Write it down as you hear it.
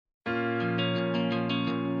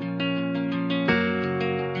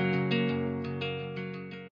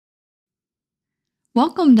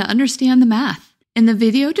Welcome to Understand the Math. In the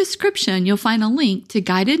video description, you'll find a link to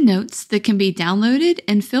guided notes that can be downloaded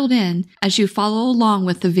and filled in as you follow along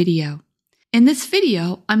with the video. In this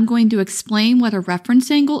video, I'm going to explain what a reference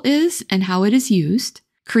angle is and how it is used,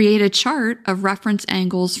 create a chart of reference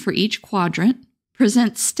angles for each quadrant,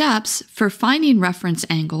 present steps for finding reference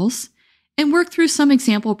angles, and work through some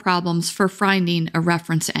example problems for finding a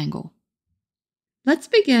reference angle. Let's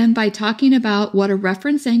begin by talking about what a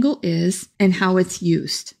reference angle is and how it's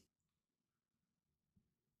used.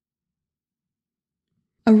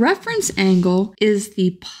 A reference angle is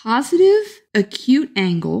the positive acute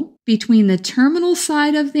angle between the terminal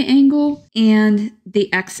side of the angle and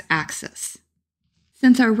the x-axis.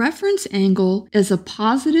 Since our reference angle is a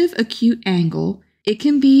positive acute angle, it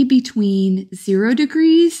can be between 0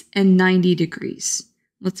 degrees and 90 degrees.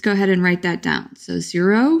 Let's go ahead and write that down. So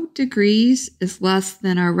 0 degrees is less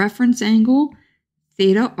than our reference angle.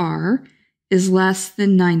 Theta r is less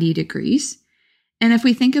than 90 degrees. And if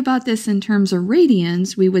we think about this in terms of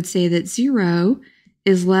radians, we would say that 0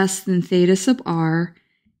 is less than theta sub r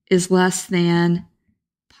is less than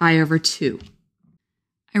pi over 2.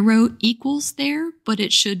 I wrote equals there, but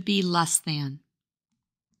it should be less than.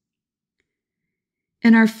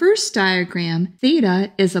 In our first diagram,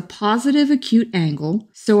 theta is a positive acute angle,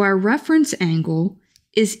 so our reference angle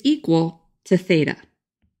is equal to theta.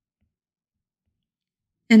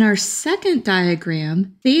 In our second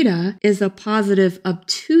diagram, theta is a positive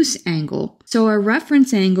obtuse angle, so our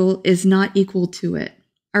reference angle is not equal to it.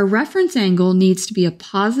 Our reference angle needs to be a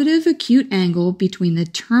positive acute angle between the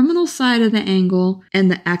terminal side of the angle and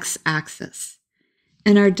the x-axis.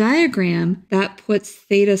 In our diagram, that puts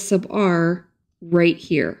theta sub r right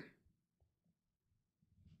here.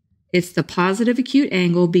 It's the positive acute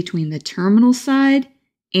angle between the terminal side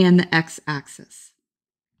and the x-axis.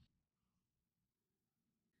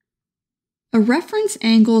 A reference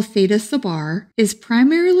angle theta sub r is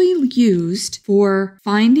primarily used for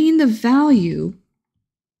finding the value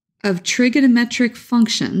of trigonometric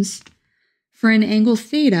functions for an angle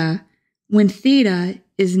theta when theta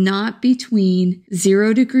is not between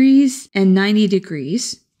 0 degrees and 90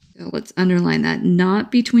 degrees. So let's underline that,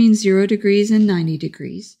 not between 0 degrees and 90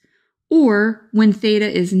 degrees, or when theta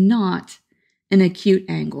is not an acute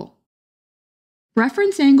angle.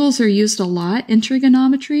 Reference angles are used a lot in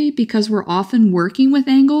trigonometry because we're often working with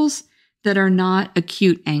angles that are not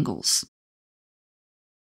acute angles.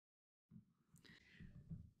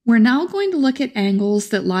 We're now going to look at angles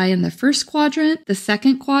that lie in the first quadrant, the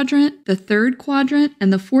second quadrant, the third quadrant,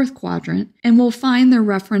 and the fourth quadrant, and we'll find their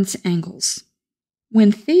reference angles.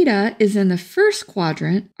 When theta is in the first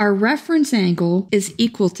quadrant, our reference angle is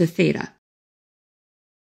equal to theta.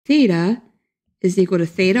 Theta is equal to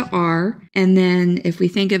theta r, and then if we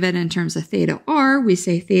think of it in terms of theta r, we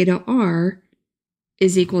say theta r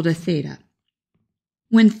is equal to theta.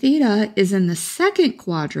 When theta is in the second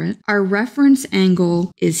quadrant, our reference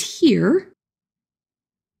angle is here,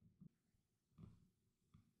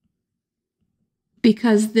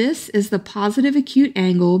 because this is the positive acute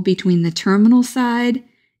angle between the terminal side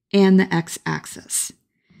and the x-axis.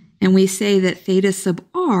 And we say that theta sub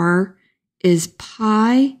r is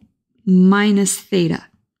pi minus theta.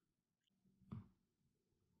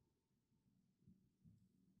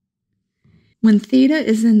 When theta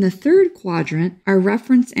is in the third quadrant, our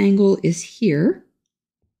reference angle is here.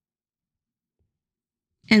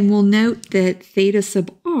 And we'll note that theta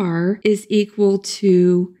sub r is equal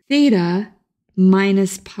to theta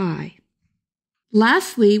minus pi.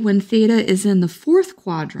 Lastly, when theta is in the fourth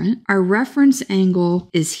quadrant, our reference angle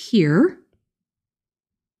is here.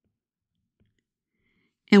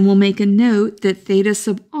 And we'll make a note that theta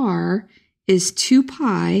sub r is 2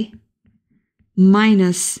 pi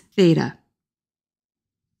minus theta.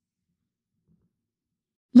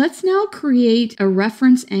 Let's now create a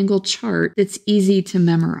reference angle chart that's easy to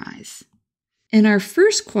memorize. In our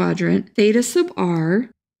first quadrant, theta sub r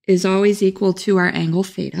is always equal to our angle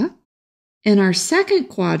theta. In our second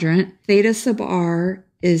quadrant, theta sub r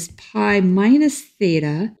is pi minus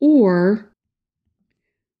theta, or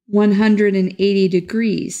 180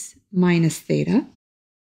 degrees minus theta.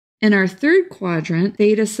 In our third quadrant,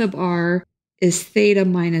 theta sub r is theta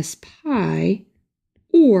minus pi,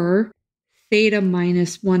 or theta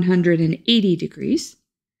minus 180 degrees.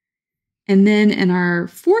 And then in our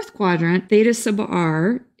fourth quadrant, theta sub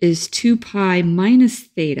r is 2 pi minus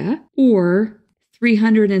theta, or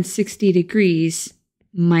 360 degrees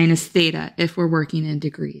minus theta if we're working in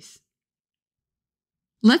degrees.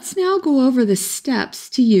 Let's now go over the steps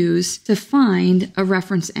to use to find a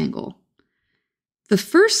reference angle. The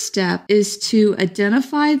first step is to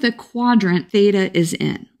identify the quadrant theta is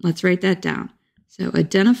in. Let's write that down. So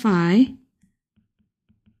identify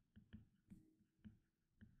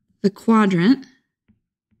the quadrant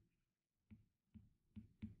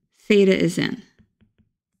theta is in.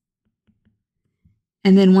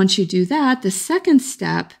 And then once you do that, the second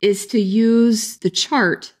step is to use the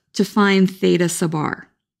chart to find theta sub r.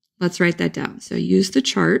 Let's write that down. So use the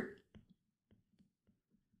chart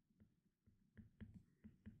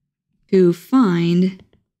to find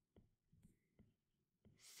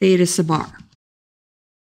theta sub r.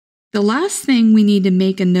 The last thing we need to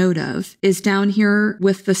make a note of is down here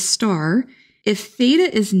with the star. If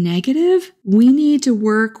theta is negative, we need to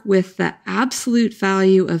work with the absolute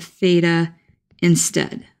value of theta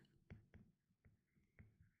instead.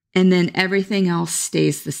 And then everything else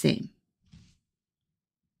stays the same.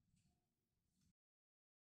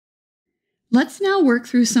 Let's now work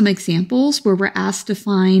through some examples where we're asked to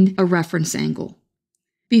find a reference angle.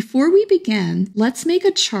 Before we begin, let's make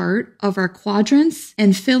a chart of our quadrants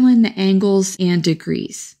and fill in the angles and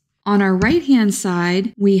degrees. On our right-hand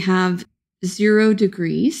side, we have 0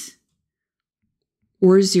 degrees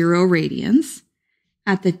or 0 radians.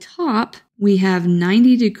 At the top, we have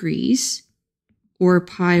 90 degrees or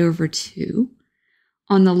pi over 2.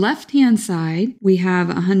 On the left-hand side, we have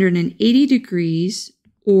 180 degrees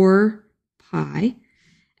or pi.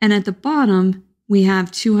 And at the bottom, we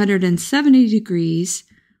have 270 degrees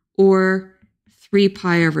or 3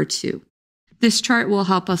 pi over 2. This chart will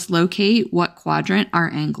help us locate what quadrant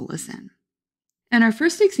our angle is in. In our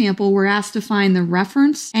first example, we're asked to find the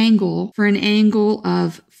reference angle for an angle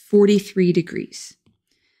of 43 degrees.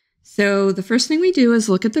 So the first thing we do is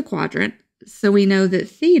look at the quadrant. So we know that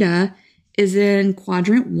theta is in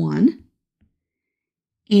quadrant 1,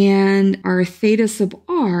 and our theta sub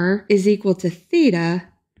r is equal to theta,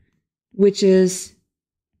 which is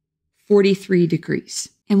 43 degrees.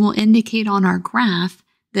 And we'll indicate on our graph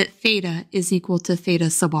that theta is equal to theta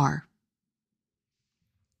sub r.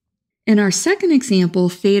 In our second example,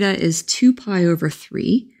 theta is 2 pi over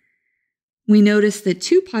 3. We notice that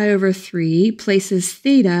 2 pi over 3 places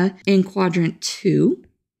theta in quadrant 2.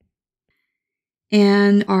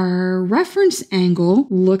 And our reference angle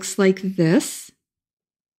looks like this.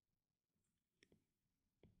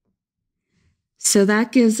 So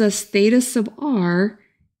that gives us theta sub r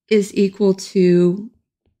is equal to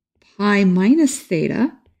pi minus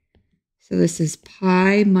theta. So this is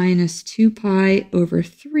pi minus 2 pi over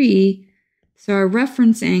 3. So our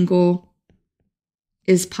reference angle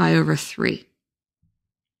is pi over 3.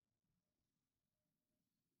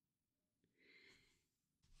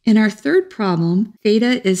 In our third problem,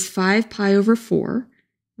 theta is 5 pi over 4,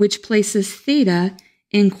 which places theta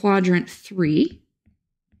in quadrant 3.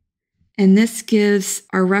 And this gives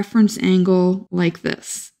our reference angle like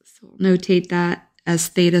this. So we'll notate that as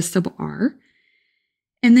theta sub r.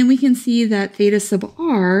 And then we can see that theta sub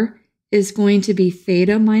r is going to be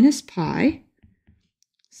theta minus pi.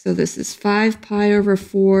 So this is 5 pi over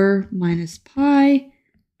 4 minus pi,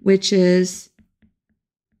 which is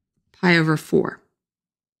pi over 4.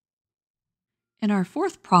 In our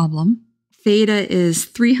fourth problem, theta is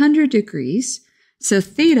 300 degrees. So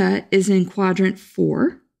theta is in quadrant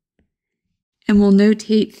 4. And we'll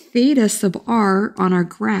notate theta sub r on our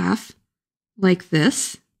graph like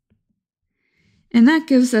this. And that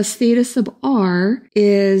gives us theta sub r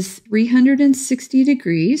is 360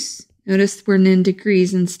 degrees. Notice we're in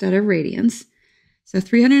degrees instead of radians. So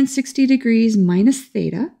 360 degrees minus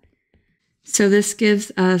theta. So this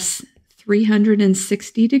gives us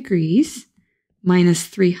 360 degrees minus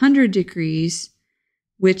 300 degrees,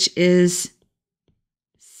 which is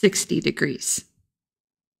 60 degrees.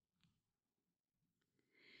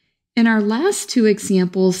 In our last two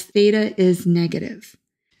examples, theta is negative.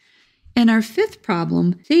 In our fifth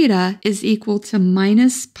problem, theta is equal to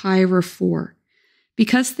minus pi over 4.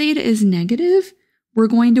 Because theta is negative, we're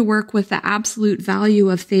going to work with the absolute value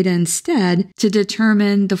of theta instead to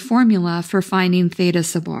determine the formula for finding theta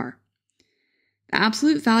sub r. The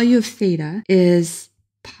absolute value of theta is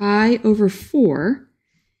pi over 4,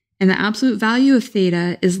 and the absolute value of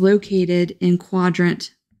theta is located in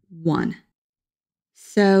quadrant 1.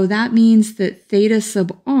 So that means that theta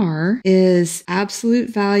sub r is absolute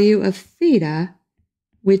value of theta,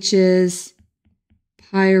 which is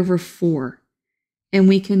pi over 4. And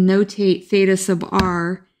we can notate theta sub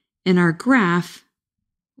r in our graph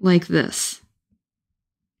like this.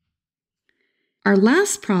 Our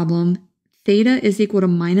last problem, theta is equal to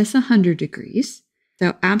minus 100 degrees.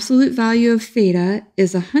 So absolute value of theta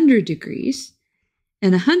is 100 degrees.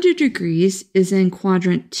 And 100 degrees is in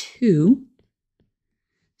quadrant 2.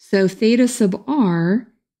 So theta sub r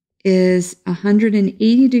is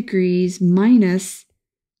 180 degrees minus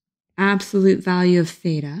absolute value of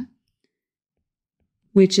theta,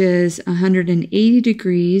 which is 180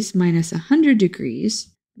 degrees minus 100 degrees,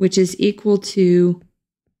 which is equal to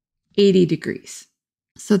 80 degrees.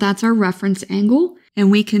 So that's our reference angle, and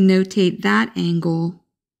we can notate that angle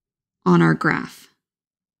on our graph.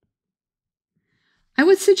 I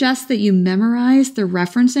would suggest that you memorize the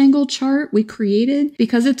reference angle chart we created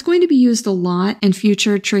because it's going to be used a lot in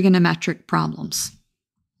future trigonometric problems.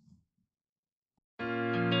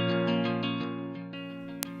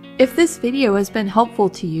 If this video has been helpful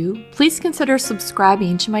to you, please consider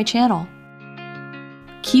subscribing to my channel.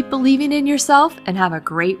 Keep believing in yourself and have a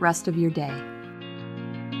great rest of your day.